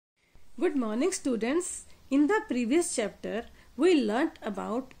Good morning, students. In the previous chapter, we learnt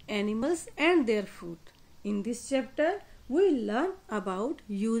about animals and their food. In this chapter, we learn about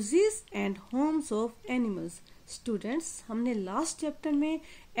uses and homes of animals. Students, हमने last chapter में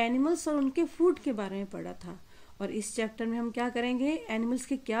animals और उनके food के बारे में पढ़ा था और इस चैप्टर में हम क्या करेंगे, एनिमल्स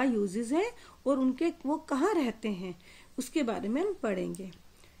के क्या यूजेस हैं और उनके वो कहाँ रहते हैं उसके बारे में हम पढ़ेंगे.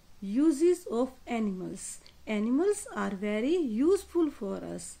 Uses of animals. Animals are very useful for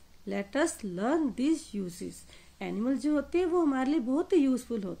us. Let us learn these uses. Animal जो होते हैं वो हमारे लिए बहुत ही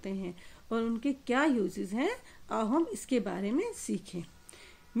यूजफुल होते हैं और उनके क्या यूजेस हैं आओ हम इसके बारे में सीखें.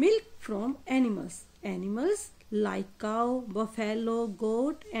 Milk from animals. Animals like cow, buffalo,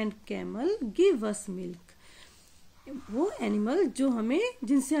 goat and camel give us milk. वो एनिमल जो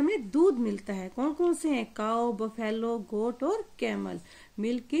जिनसे हमें दूध मिलता है. कौन कौन से हैं? काउ, बफेलो, गोट और camel.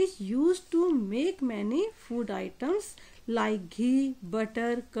 Milk is use to make many food items like ghee,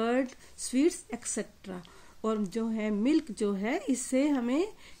 butter, curd, sweets etcetera. और जो है मिल्क जो है इससे हमें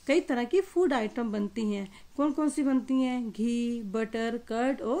कई तरह की फूड आइटम बनती हैं. कौन कौन सी बनती हैं? घी, बटर,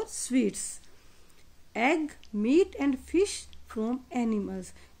 कर्ड और sweets. Egg, meet and fish from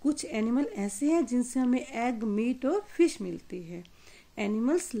animals. कुछ एनिमल ऐसे हैं जिनसे हमें एग, मीट और फिश मिलती है.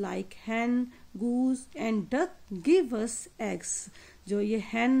 Animals like Hahn, goose and duck give us eggs. जो ये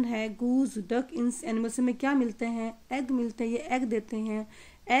हैन है, गूज, डक, इन एनिमल से हमें क्या मिलते हैं? एग मिलते हैं. ये एग देते हैं.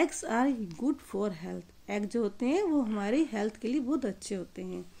 Eggs are good for health. Egg जो होते हैं वो हमारी हेल्थ के लिए बहुत अच्छे होते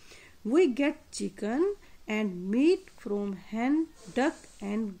हैं. We get chicken and meet from Hahn, duck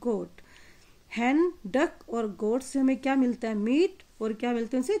and goat. Hahn, duck और गोट से हमें क्या मिलता है? मीट. और क्या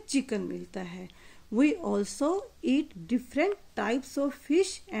मिलते हैं? उनसे चिकन मिलता है. We also eat different types of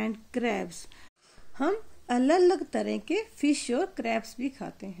fish and crabs. हम अलग अलग तरह के फिश और क्रैब्स भी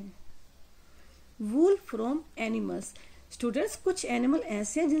खाते हैं. वूल फ्रॉम एनिमल्स. स्टूडेंट्स, कुछ एनिमल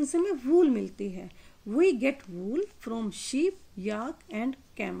ऐसे हैं जिनसे हमें वूल मिलती है. We get wool from sheep, yak and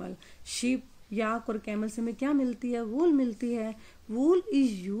camel. Sheep, याक और कैमल से हमें क्या मिलती है? वूल मिलती है. वूल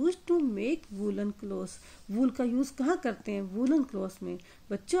is use to make woollen clothes. वूल का यूज कहाँ करते हैं? वूलन क्लोथ्स में.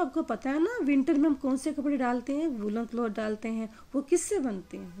 बच्चों, आपको पता है ना विंटर में हम कौन से कपड़े डालते हैं? वूलन क्लॉथ डालते हैं. वो किससे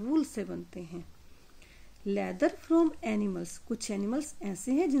बनते हैं? वूल से बनते हैं. Leather from animals. कुछ एनिमल्स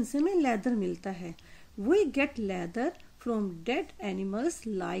ऐसे हैं जिनसे हमें लेदर मिलता है. We get leather from dead animals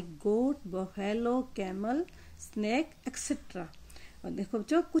like goat, buffalo, camel, snake etcetera. और देखो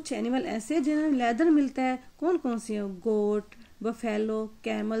बच्चों, कुछ एनिमल ऐसे हैं जिन्हें लेदर मिलता है. कौन कौन सी है? गोट, बफेलो,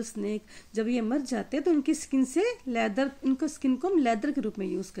 कैमल, स्नेक. जब ये मर जाते हैं तो इनकी स्किन से लेदर, इनका स्किन को हम लेदर के रूप में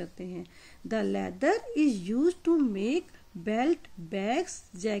यूज करते हैं. The leather is use to make belt, bags,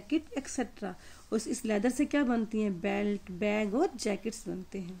 jacket etcetera. और इस लेदर से क्या बनती हैं? बेल्ट, बैग और जैकेट्स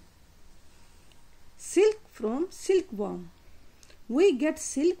बनते हैं. Silk from silkworm. We get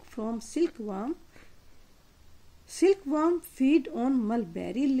silk from silkworm. Silkworm feed on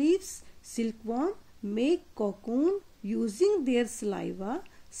mulberry leaves. Silkworm make cocoon using their saliva.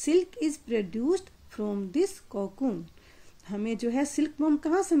 Silk is produced from this cocoon. हमें जो है सिल्कवर्म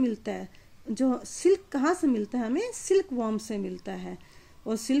कहाँ से मिलता है? जो सिल्क कहाँ से मिलता है? हमें सिल्कवर्म से मिलता है.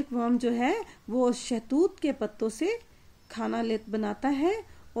 और सिल्कवर्म जो है वो शहतूत के पत्तों से खाना बनाता है.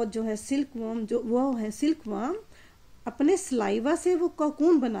 और जो है सिल्कवर्म जो वो है सिल्कवर्म अपने सलाइवा से वो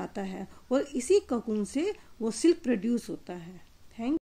कोकून बनाता है और इसी कोकून से वो सिल्क प्रोड्यूस होता है.